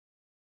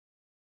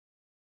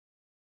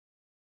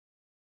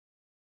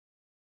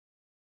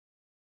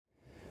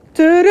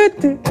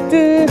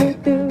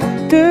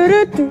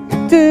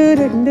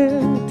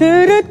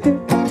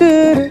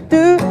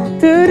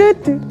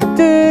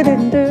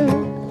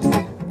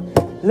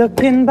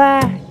Looking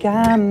back,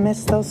 I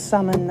miss those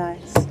summer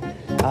nights.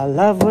 Our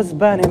love was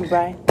burning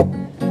bright.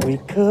 We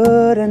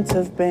couldn't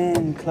have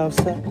been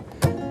closer.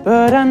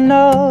 But I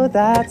know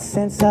that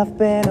since I've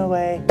been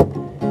away,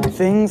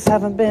 things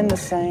haven't been the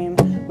same.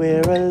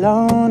 We're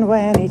alone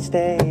when each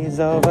day's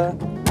over.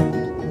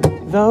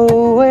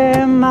 Though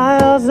we're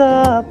miles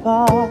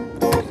apart,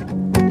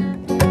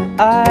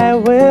 I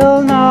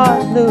will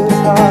not lose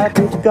heart.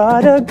 We've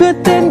got a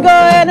good thing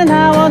going and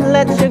I won't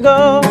let you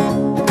go.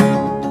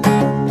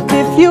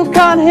 If you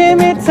can't hear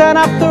me, turn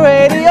up the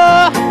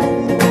radio.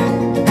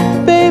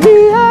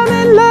 Baby, I'm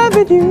in love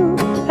with you,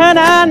 and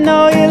I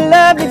know you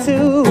love me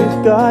too.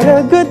 We've got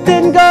a good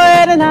thing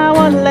going and I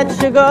won't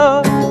let you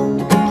go.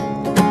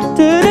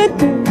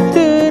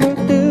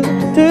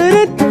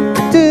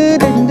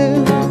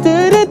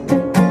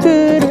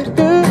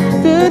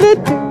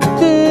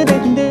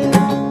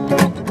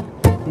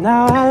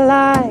 Now I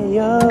lie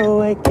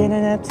awake in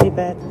an empty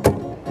bed,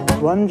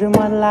 wondering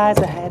what lies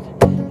ahead,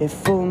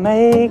 if we'll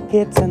make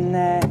it to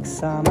next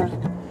summer.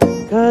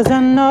 'Cause I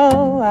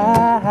know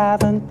I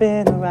haven't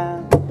been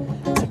around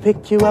to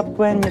pick you up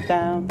when you're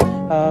down.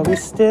 Are we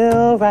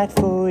still right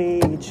for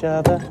each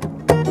other?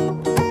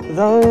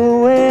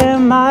 Though we're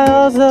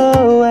miles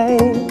away,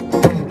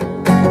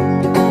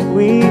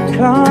 we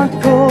can't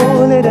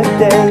call it a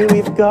day.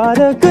 We've got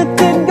a good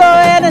thing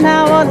going and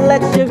I won't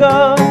let you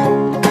go.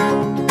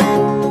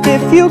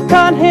 If you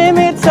can't hear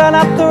me, turn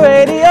up the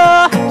radio.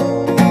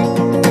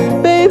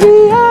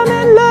 Baby, I'm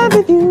in love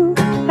with you,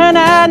 and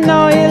I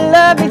know you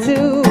love me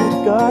too.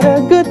 We've got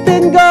a good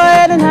thing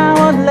going and I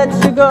won't let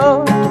you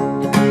go.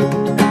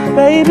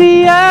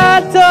 Baby, I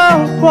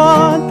don't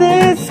want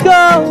this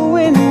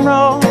going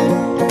wrong.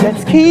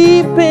 Let's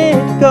keep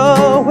it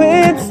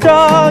going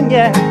strong,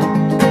 yeah.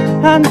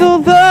 And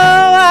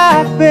although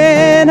I've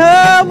been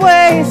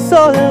away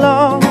so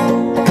long,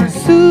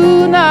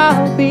 soon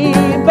I'll be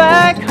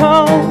back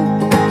home.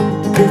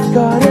 We've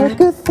got a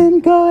good thing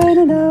going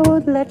and I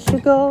won't let you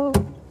go.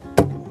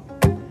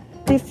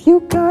 If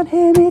you can't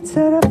hear me,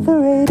 turn up the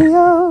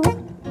radio.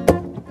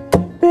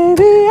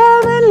 Baby,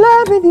 I'm in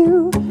love with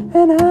you,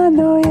 and I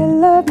know you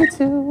love me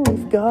too.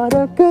 We've got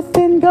a good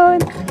thing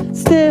going,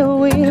 still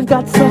we've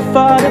got so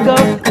far to go.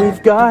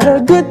 We've got a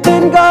good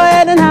thing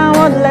going and I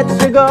won't let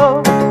you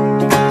go.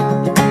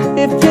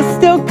 If you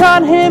still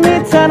can't hear me,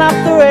 turn up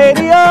the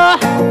radio.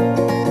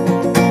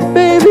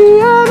 Baby,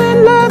 I'm in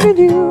love with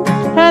you,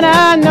 and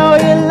I know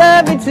you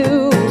love me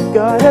too. We've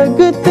got a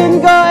good thing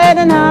going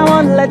and I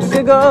won't let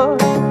you go.